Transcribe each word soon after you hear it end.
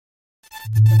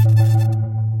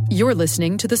You're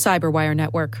listening to the Cyberwire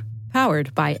Network,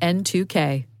 powered by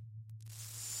N2K.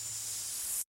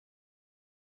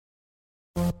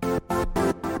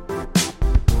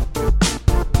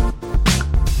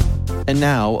 And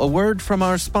now, a word from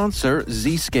our sponsor,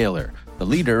 Zscaler, the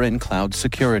leader in cloud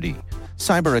security.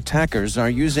 Cyber attackers are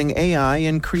using AI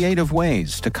in creative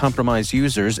ways to compromise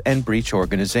users and breach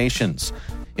organizations.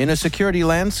 In a security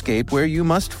landscape where you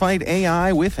must fight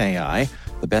AI with AI,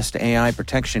 the best AI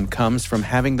protection comes from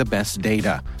having the best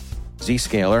data.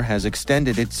 Zscaler has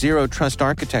extended its zero-trust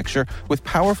architecture with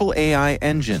powerful AI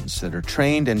engines that are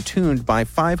trained and tuned by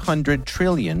 500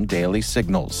 trillion daily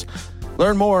signals.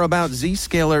 Learn more about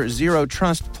Zscaler Zero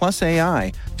Trust Plus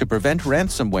AI to prevent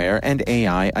ransomware and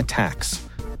AI attacks.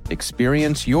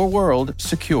 Experience your world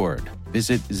secured.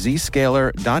 Visit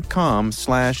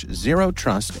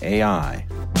zscaler.com/zerotrustai.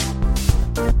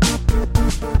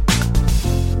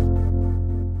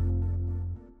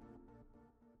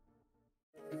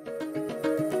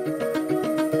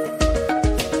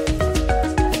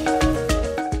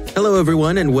 Hello,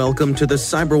 everyone, and welcome to the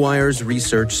CyberWire's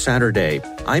Research Saturday.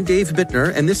 I'm Dave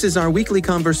Bittner, and this is our weekly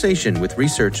conversation with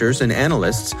researchers and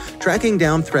analysts tracking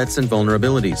down threats and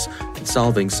vulnerabilities and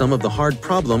solving some of the hard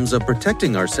problems of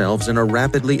protecting ourselves in a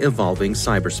rapidly evolving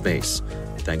cyberspace.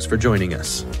 Thanks for joining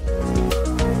us.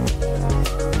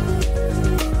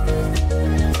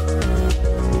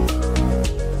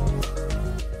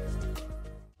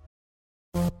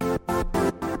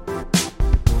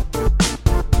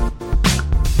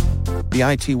 The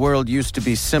IT world used to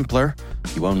be simpler.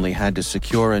 You only had to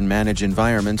secure and manage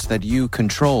environments that you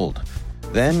controlled.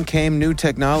 Then came new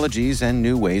technologies and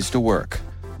new ways to work.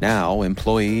 Now,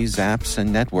 employees, apps,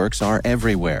 and networks are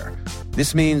everywhere.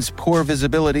 This means poor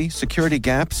visibility, security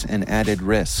gaps, and added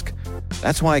risk.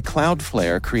 That's why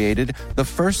Cloudflare created the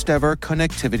first-ever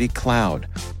connectivity cloud.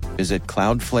 Visit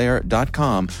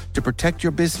cloudflare.com to protect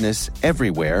your business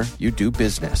everywhere you do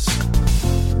business.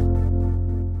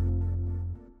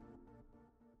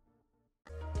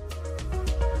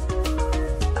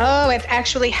 Oh, it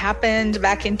actually happened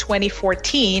back in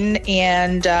 2014,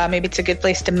 and maybe it's a good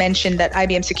place to mention that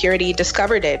IBM Security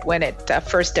discovered it when it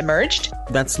first emerged.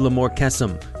 That's Limor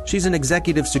Kessem. She's an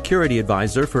executive security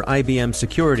advisor for IBM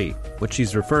Security. What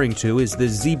she's referring to is the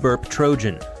Zberp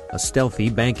Trojan, a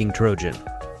stealthy banking Trojan.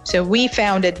 So we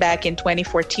found it back in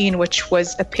 2014, which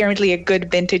was apparently a good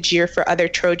vintage year for other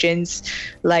Trojans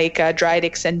like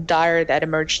Drydex and Dyer that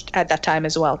emerged at that time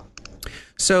as well.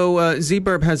 So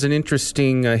Zberp has an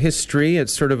interesting history.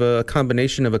 It's sort of a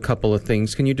combination of a couple of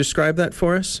things. Can you describe that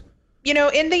for us? You know,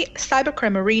 in the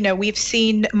cybercrime arena, we've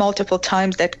seen multiple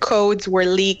times that codes were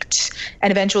leaked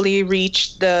and eventually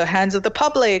reached the hands of the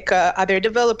public, other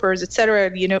developers,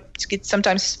 etc. You know, you could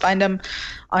sometimes find them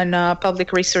on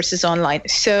public resources online.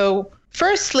 So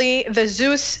firstly, the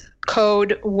Zeus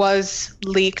code was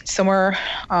leaked somewhere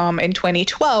in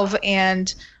 2012,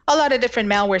 and a lot of different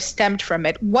malware stemmed from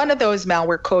it. One of those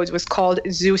malware codes was called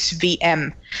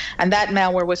ZeusVM, and that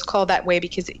malware was called that way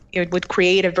because it would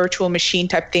create a virtual machine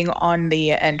type thing on the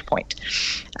endpoint.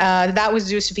 That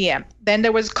was ZeusVM. Then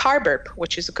there was Carberp,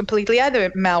 which is a completely other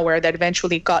malware that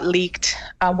eventually got leaked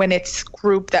when its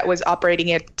group that was operating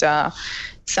it,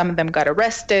 some of them got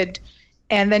arrested.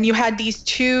 And then you had these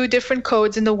two different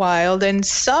codes in the wild, and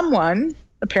someone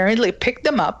apparently picked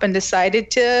them up and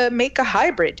decided to make a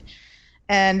hybrid.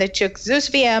 And they took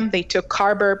ZeusVM, they took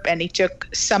Carberp, and they took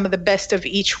some of the best of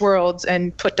each world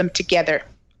and put them together.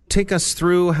 Take us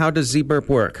through, how does Zberp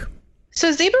work? So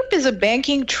Zberp is a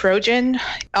banking Trojan.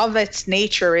 Of its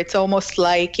nature, it's almost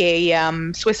like a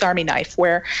Swiss Army knife,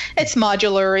 where it's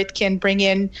modular. It can bring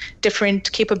in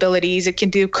different capabilities. It can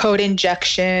do code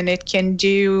injection. It can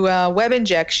do web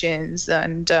injections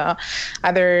and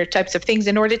other types of things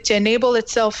in order to enable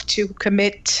itself to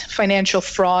commit financial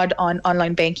fraud on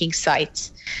online banking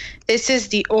sites. This is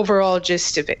the overall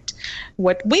gist of it.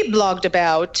 What we blogged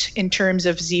about in terms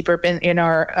of Zberp in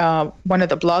our one of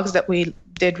the blogs that we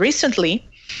did recently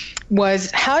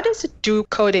was, how does it do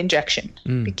code injection?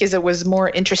 Because it was more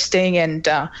interesting and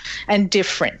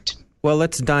different. Well,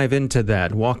 let's dive into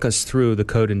that. Walk us through the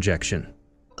code injection.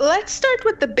 Let's start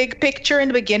with the big picture in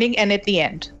the beginning and at the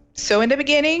end. So in the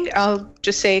beginning, I'll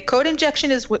just say code injection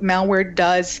is what malware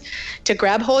does to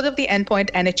grab hold of the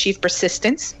endpoint and achieve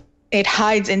persistence. It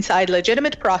hides inside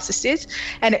legitimate processes,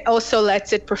 and it also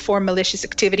lets it perform malicious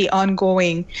activity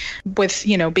ongoing with,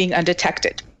 being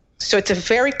undetected. So it's a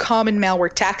very common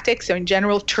malware tactic. So in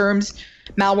general terms,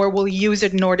 malware will use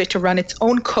it in order to run its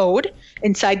own code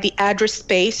inside the address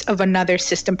space of another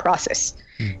system process.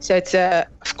 So it's,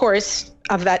 of course,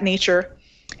 of that nature.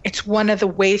 It's one of the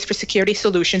ways for security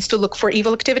solutions to look for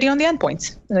evil activity on the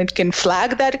endpoints. And it can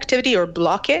flag that activity or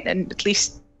block it and at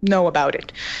least know about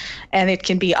it. And it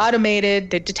can be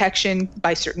automated, the detection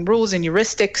by certain rules and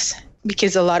heuristics,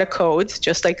 because a lot of codes,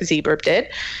 just like Zberp did,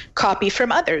 copy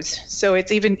from others. So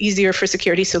it's even easier for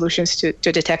security solutions to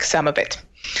detect some of it.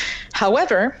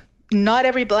 However, not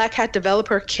every black hat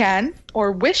developer can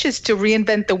or wishes to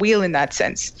reinvent the wheel in that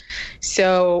sense.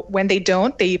 So when they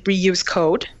don't, they reuse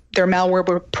code. Their malware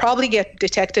will probably get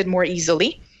detected more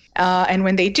easily. And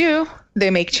when they do, they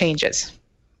make changes.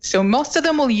 So most of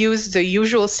them will use the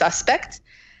usual suspects.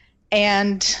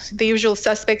 And the usual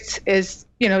suspects is,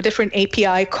 different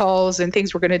API calls and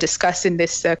things we're going to discuss in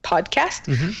this podcast.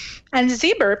 Mm-hmm. And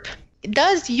Zberp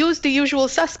does use the usual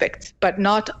suspects, but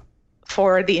not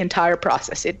for the entire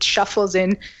process. It shuffles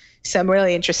in some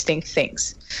really interesting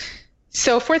things.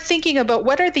 So if we're thinking about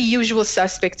what are the usual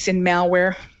suspects in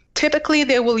malware, typically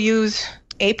they will use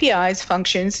APIs,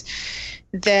 functions,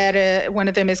 that one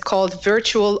of them is called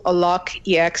virtual alloc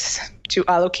EX to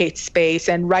allocate space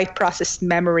and write process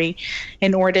memory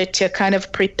in order to kind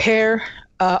of prepare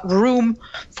room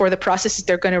for the processes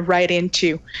they're going to write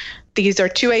into. These are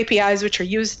two APIs which are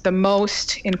used the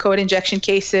most in code injection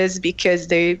cases because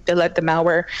they let the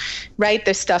malware write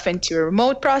this stuff into a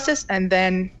remote process and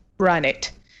then run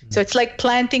it. So it's like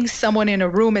planting someone in a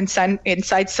room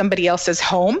inside somebody else's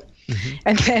home, mm-hmm.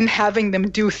 and then having them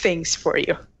do things for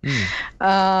you.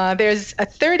 There's a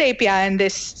third API in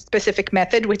this specific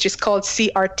method, which is called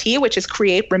CRT, which is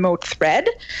create remote thread,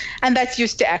 and that's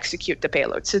used to execute the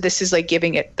payload. So this is like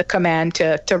giving it the command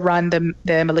to run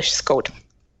the malicious code.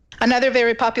 Another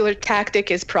very popular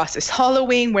tactic is process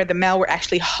hollowing, where the malware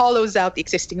actually hollows out the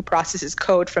existing process's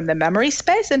code from the memory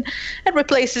space and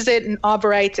replaces it and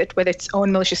overwrites it with its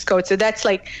own malicious code. So that's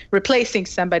like replacing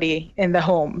somebody in the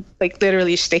home, like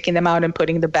literally just taking them out and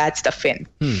putting the bad stuff in.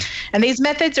 And these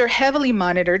methods are heavily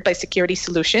monitored by security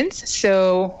solutions.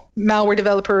 So malware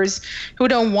developers who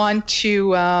don't want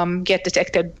to get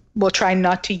detected will try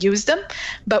not to use them.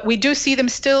 But we do see them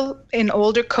still in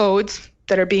older codes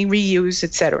that are being reused,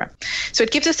 etc. So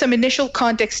it gives us some initial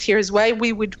context here is why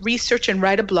we would research and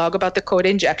write a blog about the code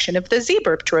injection of the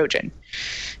Zberp Trojan.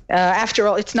 After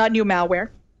all, it's not new malware,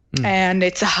 and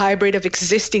it's a hybrid of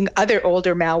existing other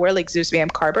older malware like ZeusVM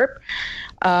and Carberp,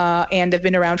 and they've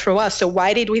been around for a while. So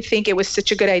why did we think it was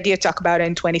such a good idea to talk about it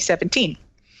in 2017?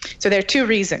 So there are two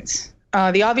reasons.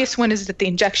 The obvious one is that the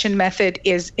injection method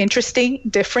is interesting,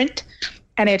 different,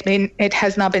 and it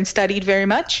has not been studied very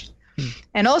much.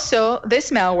 And also, this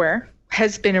malware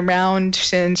has been around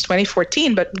since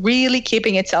 2014, but really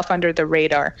keeping itself under the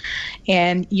radar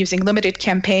and using limited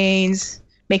campaigns,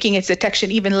 making its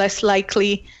detection even less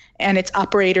likely. And its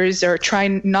operators are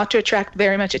trying not to attract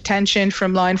very much attention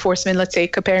from law enforcement, let's say,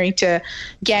 comparing to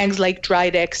gangs like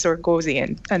Drydex or Gauzy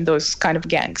and those kind of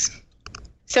gangs.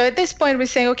 So at this point, we're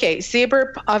saying, okay,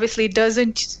 Zberp obviously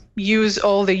doesn't use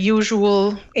all the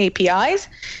usual APIs.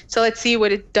 So let's see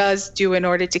what it does do in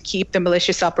order to keep the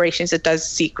malicious operations it does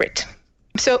secret.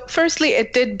 So firstly,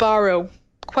 it did borrow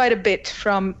quite a bit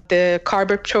from the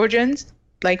Carberp Trojans,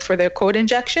 like for the code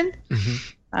injection.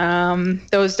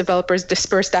 Those developers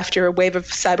dispersed after a wave of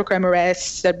cybercrime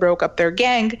arrests that broke up their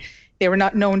gang. They were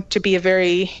not known to be a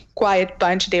very quiet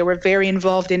bunch. They were very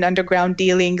involved in underground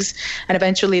dealings, and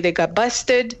eventually they got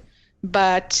busted.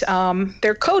 But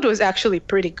their code was actually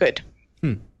pretty good.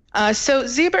 So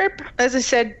Zberp, as I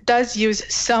said, does use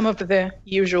some of the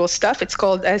usual stuff. It's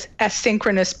called as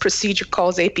asynchronous procedure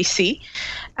calls APC,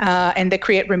 and they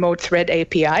create remote thread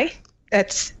API.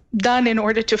 That's done in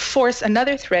order to force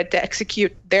another thread to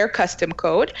execute their custom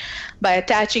code by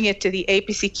attaching it to the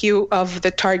APC queue of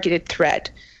the targeted thread.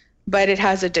 But it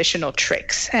has additional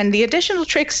tricks. And the additional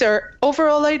tricks are,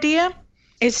 overall idea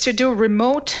is to do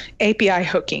remote API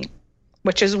hooking,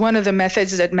 which is one of the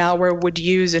methods that malware would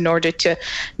use in order to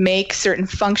make certain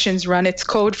functions run its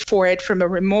code for it from a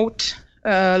remote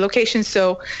location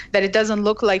so that it doesn't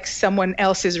look like someone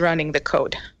else is running the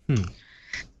code.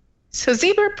 So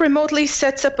Zberp remotely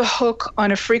sets up a hook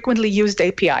on a frequently used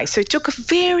API. So it took a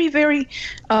very, very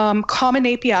common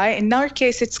API. In our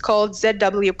case, it's called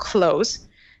ZW close.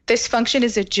 This function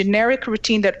is a generic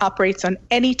routine that operates on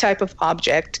any type of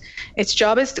object. Its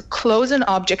job is to close an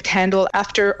object handle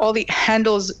after all the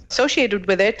handles associated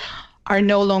with it are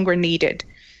no longer needed.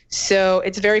 So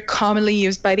it's very commonly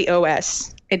used by the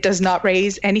OS. It does not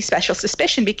raise any special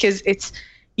suspicion because it's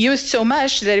used so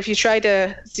much that if you try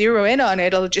to zero in on it,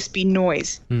 it'll just be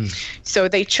noise. So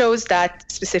they chose that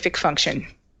specific function.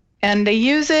 And they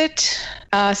use it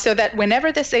so that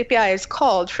whenever this API is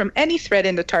called from any thread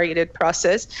in the targeted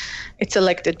process, it's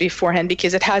selected beforehand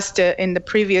because it has to, in the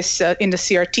previous, in the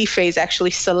CRT phase,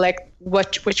 actually select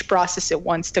which process it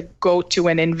wants to go to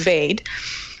and invade.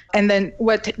 And then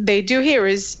what they do here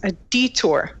is a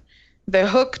detour. The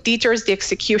hook detours the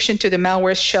execution to the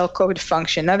malware's shellcode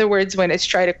function. In other words, when it's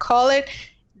trying to call it,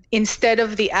 instead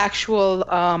of the actual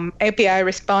API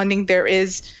responding, there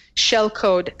is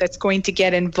shellcode that's going to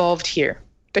get involved here.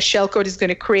 The shellcode is going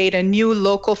to create a new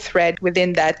local thread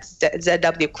within that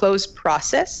ZW close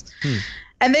process.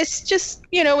 And this just,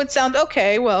 would sound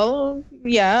okay. Well,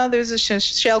 yeah, there's a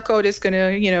shellcode is going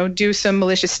to, do some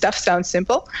malicious stuff. Sounds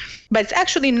simple, but it's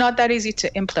actually not that easy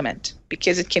to implement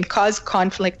because it can cause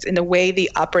conflict in the way the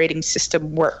operating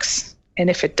system works. And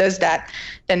if it does that,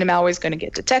 then the malware is going to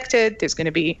get detected. There's going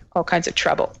to be all kinds of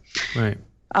trouble. Right.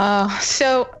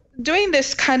 So doing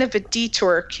this kind of a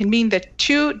detour can mean that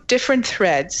two different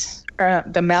threads,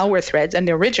 the malware threads and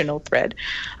the original thread,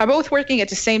 are both working at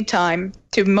the same time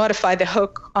to modify the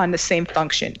hook on the same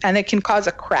function. And it can cause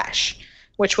a crash,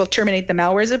 which will terminate the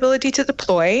malware's ability to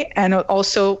deploy and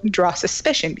also draw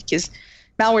suspicion because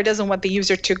malware doesn't want the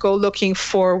user to go looking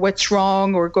for what's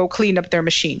wrong or go clean up their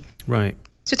machine. Right.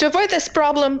 So to avoid this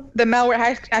problem, the malware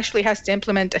actually has to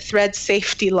implement a thread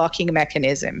safety locking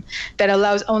mechanism that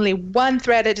allows only one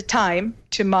thread at a time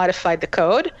to modify the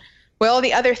code, while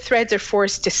the other threads are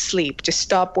forced to sleep, to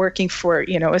stop working for,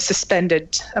 a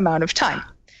suspended amount of time.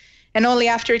 And only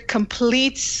after it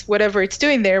completes whatever it's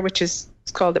doing there, which is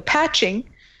called a patching,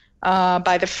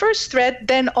 by the first thread,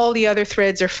 then all the other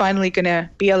threads are finally going to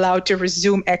be allowed to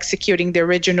resume executing the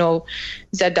original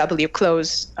ZW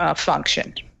close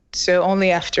function. So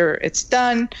only after it's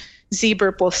done,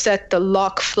 Zberp will set the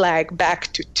lock flag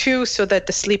back to 2 so that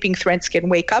the sleeping threads can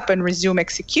wake up and resume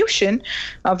execution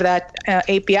of that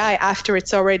API after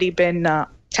it's already been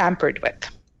tampered with.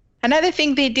 Another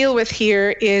thing they deal with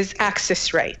here is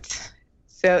access rights.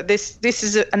 So this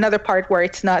is another part where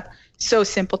it's not so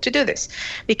simple to do this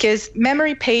because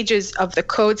memory pages of the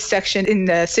code section in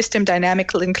the System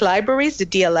Dynamic Link Libraries, the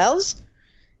DLLs,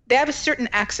 they have a certain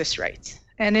access rights.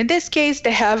 And in this case,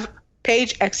 they have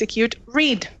page execute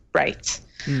read rights.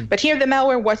 But here the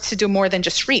malware wants to do more than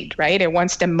just read, right? It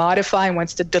wants to modify,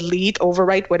 wants to delete,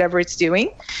 overwrite, whatever it's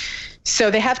doing. So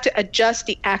they have to adjust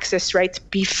the access rights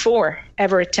before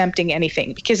ever attempting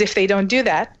anything. Because if they don't do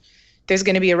that, there's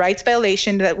going to be a rights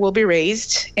violation that will be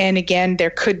raised. And again,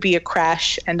 there could be a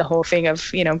crash and the whole thing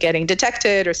of, getting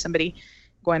detected or somebody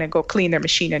going to go clean their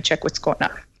machine and check what's going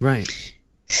on. Right.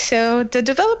 So the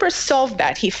developer solved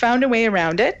that. He found a way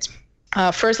around it.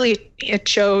 Firstly, it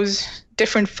chose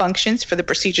different functions for the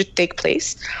procedure to take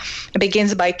place. It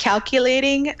begins by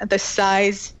calculating the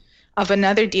size of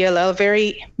another DLL, a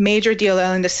very major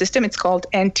DLL in the system. It's called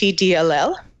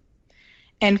NTDLL,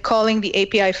 and calling the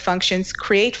API functions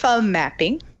create file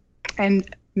mapping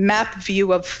and map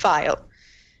view of file,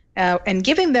 and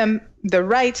giving them the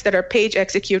rights that are page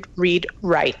execute read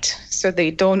write. So they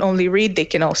don't only read, they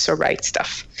can also write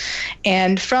stuff.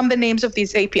 And from the names of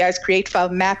these APIs, create file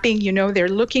mapping, they're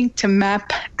looking to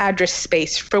map address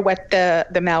space for what the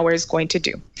malware is going to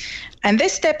do. And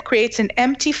this step creates an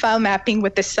empty file mapping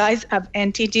with the size of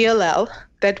NTDLL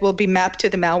that will be mapped to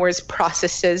the malware's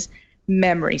process's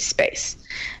memory space.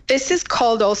 This is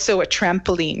called also a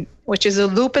trampoline, which is a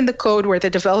loop in the code where the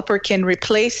developer can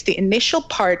replace the initial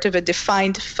part of a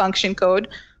defined function code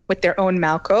with their own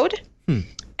malcode.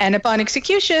 And upon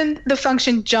execution, the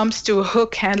function jumps to a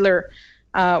hook handler,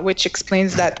 which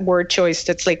explains that word choice.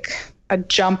 That's like a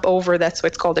jump over. That's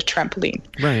what's called a trampoline.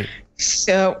 Right.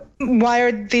 So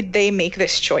why did they make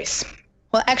this choice?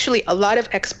 Well, actually, a lot of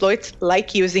exploits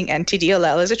like using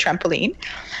NTDLL as a trampoline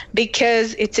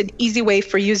because it's an easy way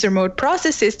for user mode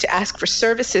processes to ask for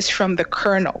services from the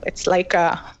kernel. It's like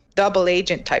a double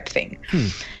agent type thing.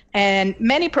 And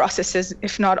many processes,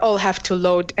 if not all, have to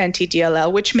load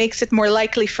NTDLL, which makes it more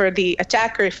likely for the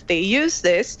attacker, if they use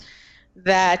this,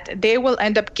 that they will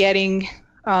end up getting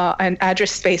an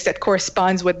address space that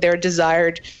corresponds with their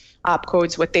desired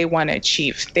opcodes, what they want to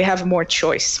achieve. They have more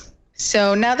choice.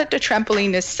 So now that the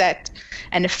trampoline is set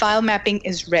and the file mapping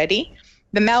is ready,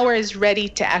 the malware is ready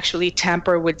to actually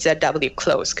tamper with ZW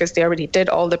close because they already did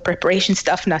all the preparation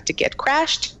stuff not to get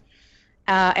crashed.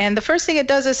 And the first thing it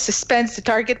does is suspends the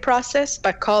target process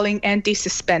by calling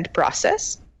NT-suspend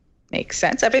process. Makes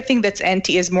sense. Everything that's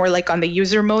NT is more like on the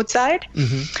user mode side.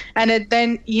 And it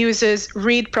then uses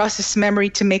read process memory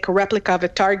to make a replica of a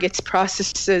target's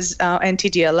processes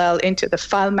NTDLL into the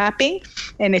file mapping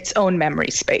in its own memory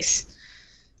space.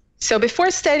 So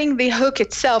before setting the hook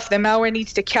itself, the malware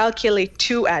needs to calculate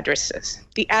two addresses.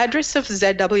 The address of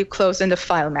ZW close in the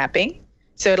file mapping.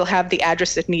 So it'll have the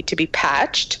address that need to be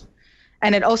patched.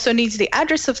 And it also needs the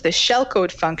address of the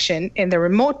shellcode function in the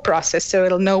remote process, so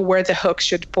it'll know where the hook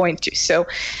should point to. So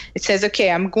it says,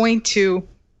 okay, I'm going to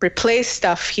replace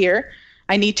stuff here.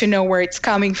 I need to know where it's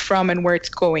coming from and where it's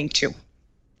going to.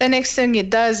 The next thing it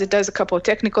does a couple of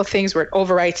technical things where it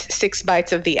overwrites 6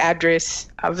 bytes of the address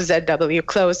of ZW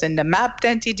close in the mapped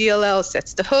NTDLL,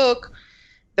 sets the hook.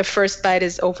 The first byte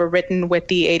is overwritten with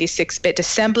the 86-bit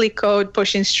assembly code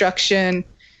push instruction.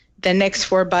 The next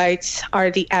 4 bytes are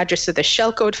the address of the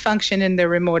shellcode function in the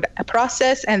remote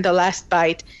process, and the last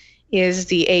byte is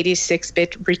the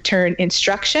 86-bit return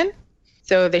instruction.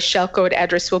 So the shellcode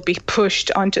address will be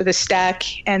pushed onto the stack,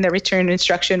 and the return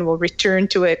instruction will return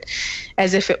to it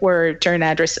as if it were a return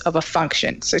address of a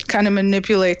function. So it kind of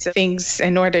manipulates things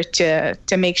in order to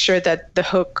make sure that the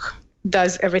hook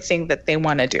does everything that they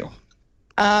want to do.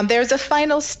 There's a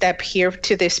final step here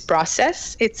to this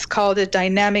process. It's called a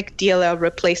dynamic DLL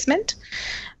replacement,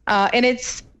 and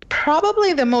it's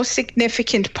probably the most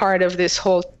significant part of this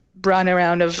whole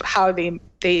runaround of how they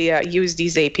use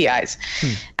these APIs.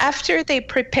 After they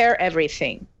prepare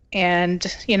everything and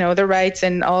the writes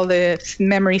and all the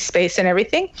memory space and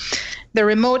everything, the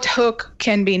remote hook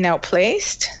can be now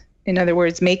placed. In other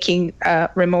words, making a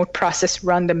remote process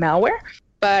run the malware.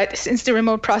 But since the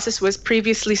remote process was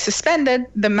previously suspended,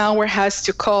 the malware has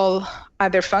to call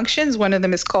other functions. One of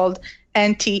them is called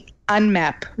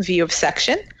anti-unmap view of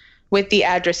section with the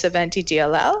address of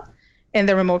NTDLL in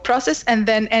the remote process, and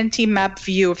then anti-map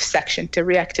view of section to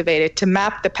reactivate it, to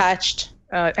map the patched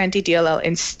NTDLL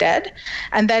instead.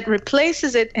 And that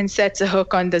replaces it and sets a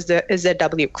hook on the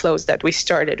ZW close that we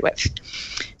started with.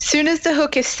 As soon as the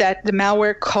hook is set, the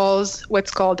malware calls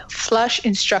what's called flush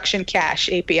instruction cache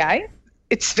API.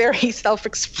 It's very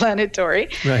self-explanatory.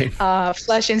 Right.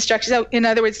 Flush instructions. So in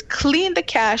other words, clean the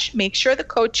cache, make sure the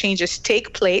code changes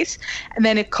take place, and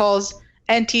then it calls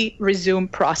anti-resume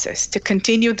process to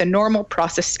continue the normal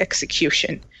process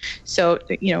execution. So,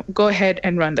 go ahead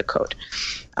and run the code.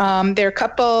 There are a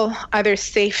couple other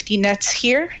safety nets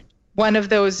here. One of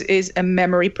those is a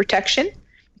memory protection,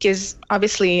 because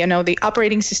obviously, the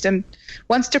operating system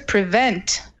wants to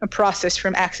prevent a process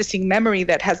from accessing memory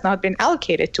that has not been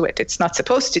allocated to it. It's not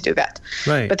supposed to do that.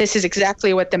 Right. But this is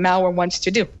exactly what the malware wants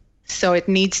to do. So it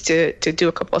needs to do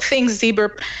a couple of things.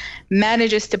 Zberp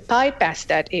manages to bypass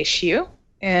that issue.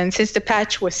 And since the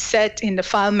patch was set in the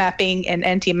file mapping and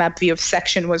anti-map view of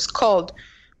section was called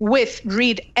with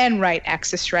read and write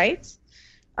access rights,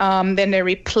 then they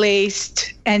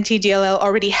replaced NTDLL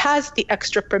already has the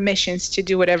extra permissions to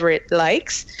do whatever it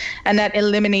likes, and that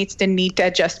eliminates the need to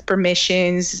adjust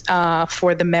permissions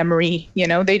for the memory.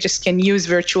 They just can use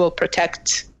virtual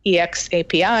protect EX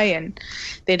API, and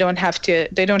they don't have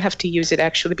to use it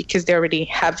actually because they already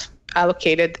have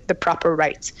allocated the proper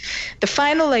rights. The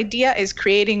final idea is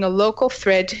creating a local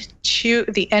thread to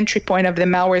the entry point of the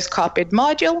malware's copied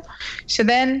module. So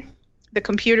then the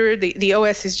computer, the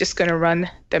OS is just going to run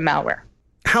the malware.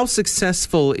 How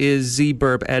successful is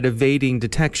Zberp at evading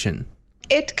detection?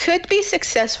 It could be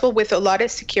successful with a lot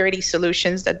of security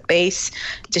solutions that base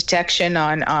detection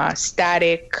on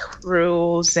static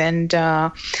rules, and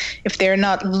if they're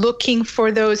not looking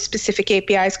for those specific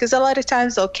APIs, because a lot of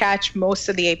times they'll catch most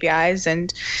of the APIs,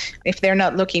 and if they're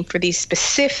not looking for these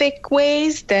specific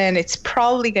ways, then it's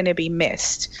probably going to be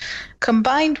missed.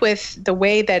 Combined with the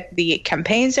way that the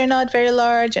campaigns are not very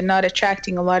large and not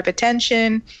attracting a lot of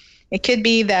attention, it could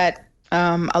be that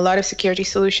a lot of security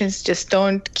solutions just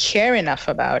don't care enough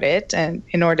about it, and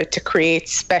in order to create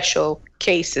special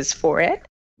cases for it.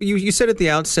 You said at the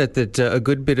outset that a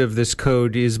good bit of this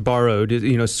code is borrowed,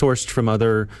 sourced from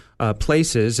other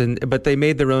places, but they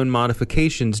made their own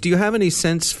modifications. Do you have any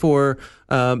sense for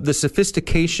the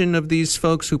sophistication of these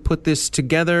folks who put this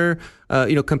together?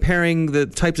 Comparing the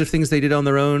types of things they did on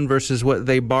their own versus what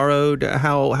they borrowed,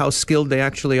 how skilled they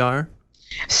actually are?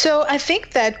 So I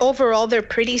think that overall they're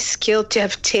pretty skilled to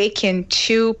have taken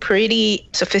two pretty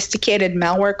sophisticated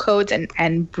malware codes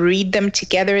and breed them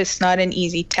together. It's not an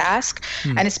easy task.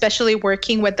 And especially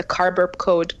working with the Carberp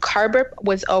code. Carberp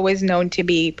was always known to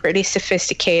be pretty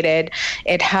sophisticated.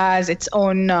 It has its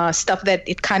own stuff that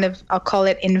it kind of, I'll call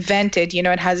it invented.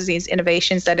 It has these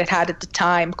innovations that it had at the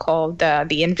time called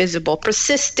the invisible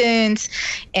persistence.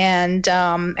 And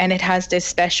it has this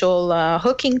special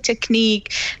hooking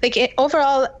technique. Overall,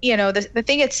 the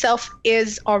thing itself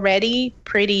is already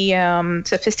pretty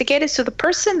sophisticated. So the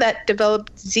person that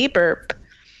developed Zberp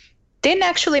didn't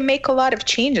actually make a lot of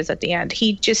changes at the end.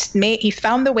 He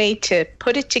found the way to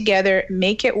put it together,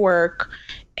 make it work,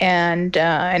 and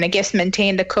I guess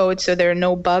maintain the code so there are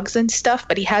no bugs and stuff,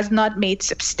 but he has not made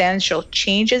substantial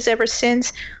changes ever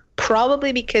since,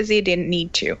 probably because he didn't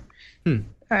need to.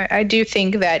 I do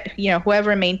think that,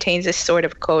 whoever maintains this sort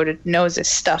of code knows his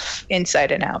stuff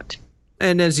inside and out.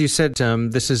 And as you said,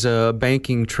 this is a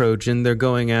banking Trojan. They're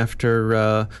going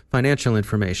after financial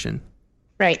information.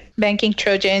 Right. Banking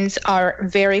Trojans are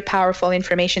very powerful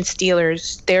information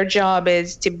stealers. Their job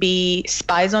is to be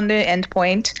spies on the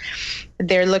endpoint.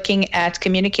 They're looking at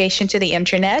communication to the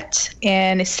internet,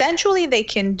 and essentially they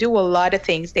can do a lot of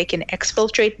things. They can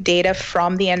exfiltrate data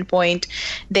from the endpoint.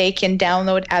 They can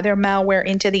download other malware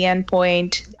into the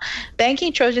endpoint.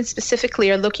 Banking Trojans specifically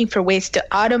are looking for ways to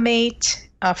automate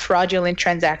fraudulent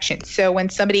transactions. So when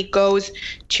somebody goes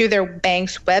to their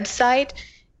bank's website,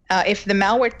 if the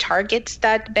malware targets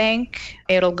that bank,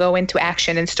 it'll go into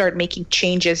action and start making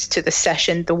changes to the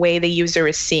session the way the user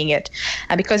is seeing it.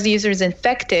 And because the user is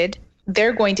infected,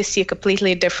 they're going to see a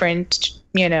completely different,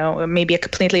 maybe a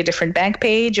completely different bank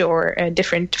page or a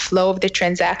different flow of the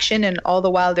transaction. And all the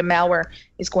while, the malware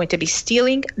is going to be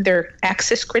stealing their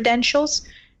access credentials,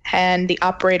 and the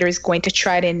operator is going to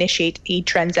try to initiate a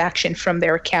transaction from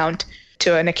their account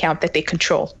to an account that they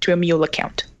control, to a mule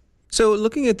account. So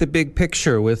looking at the big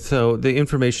picture with the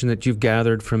information that you've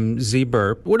gathered from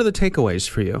Zberp, what are the takeaways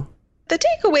for you? The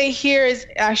takeaway here is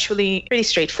actually pretty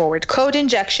straightforward. Code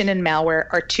injection and malware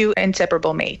are two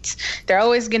inseparable mates. There are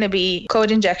always going to be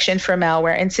code injection for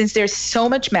malware. And since there's so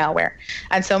much malware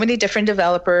and so many different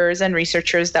developers and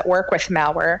researchers that work with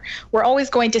malware, we're always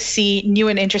going to see new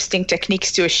and interesting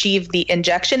techniques to achieve the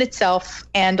injection itself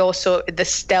and also the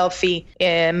stealthy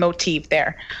motif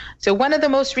there. So one of the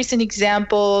most recent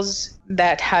examples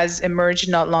that has emerged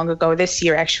not long ago this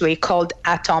year, actually, called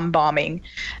atom bombing.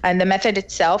 And the method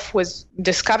itself was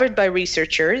discovered by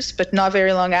researchers, but not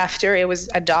very long after, it was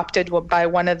adopted by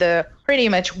one of the pretty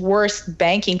much worst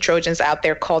banking Trojans out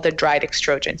there called the Drydex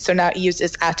Trojan. So now it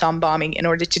uses atom bombing in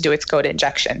order to do its code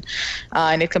injection.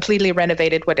 And it completely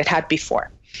renovated what it had before.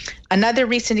 Another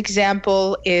recent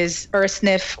example is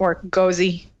Ersnif or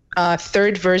Gozi.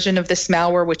 Third version of this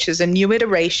malware, which is a new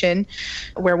iteration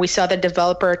where we saw the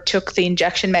developer took the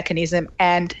injection mechanism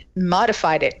and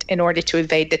modified it in order to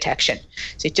evade detection.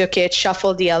 So he took it,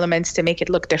 shuffled the elements to make it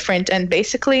look different, and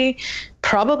basically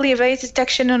probably evades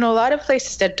detection in a lot of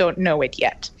places that don't know it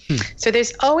yet. So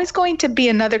there's always going to be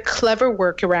another clever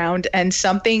workaround and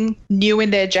something new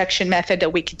in the ejection method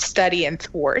that we could study and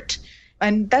thwart.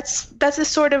 And that's the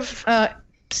sort of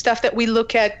stuff that we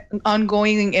look at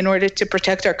ongoing in order to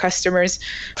protect our customers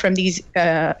from these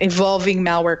evolving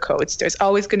malware codes. There's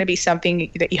always going to be something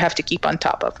that you have to keep on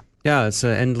top of. Yeah, it's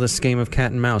an endless game of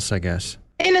cat and mouse, I guess.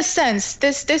 In a sense,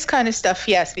 this kind of stuff,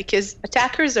 yes, because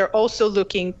attackers are also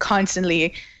looking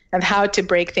constantly at how to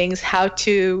break things, how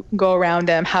to go around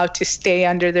them, how to stay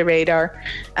under the radar.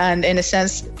 And in a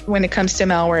sense, when it comes to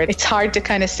malware, it's hard to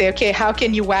kind of say, okay, how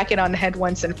can you whack it on the head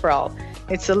once and for all?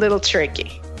 It's a little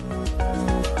tricky.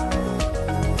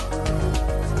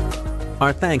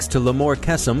 Our thanks to Limor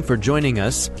Kessem for joining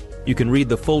us. You can read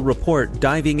the full report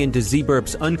diving into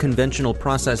Zberp's unconventional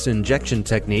process injection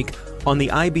technique on the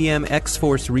IBM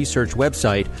X-Force research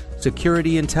website,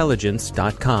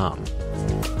 securityintelligence.com.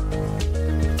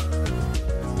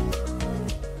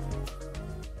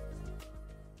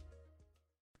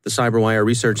 The CyberWire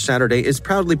Research Saturday is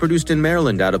proudly produced in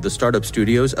Maryland out of the startup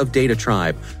studios of Data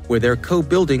Tribe, where they're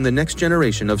co-building the next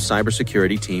generation of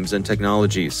cybersecurity teams and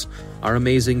technologies. Our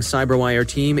amazing CyberWire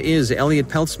team is Elliot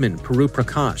Peltzman, Puru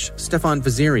Prakash, Stefan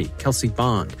Vaziri, Kelsey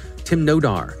Bond, Tim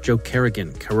Nodar, Joe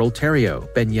Kerrigan, Carol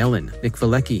Terrio, Ben Yellen, Nick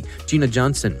Valecki, Gina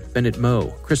Johnson, Bennett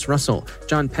Moe, Chris Russell,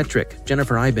 John Petrick,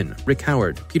 Jennifer Iben, Rick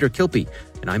Howard, Peter Kilpie,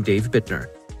 and I'm Dave Bittner.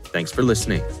 Thanks for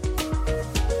listening.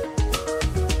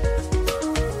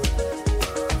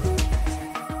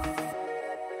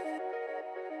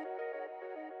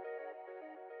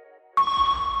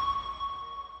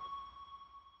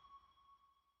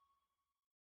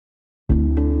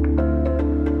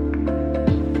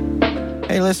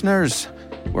 Hey listeners,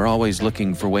 we're always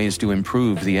looking for ways to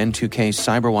improve the N2K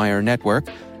CyberWire network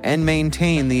and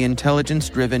maintain the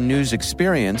intelligence-driven news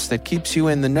experience that keeps you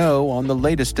in the know on the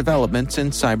latest developments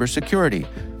in cybersecurity.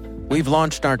 We've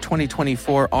launched our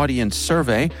 2024 audience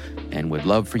survey and would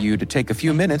love for you to take a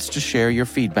few minutes to share your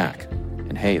feedback.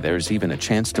 And hey, there's even a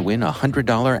chance to win a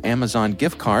 $100 Amazon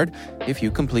gift card if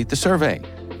you complete the survey.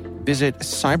 Visit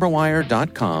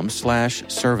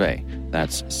cyberwire.com/survey.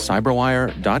 That's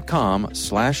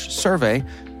cyberwire.com/survey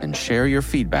and share your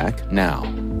feedback now.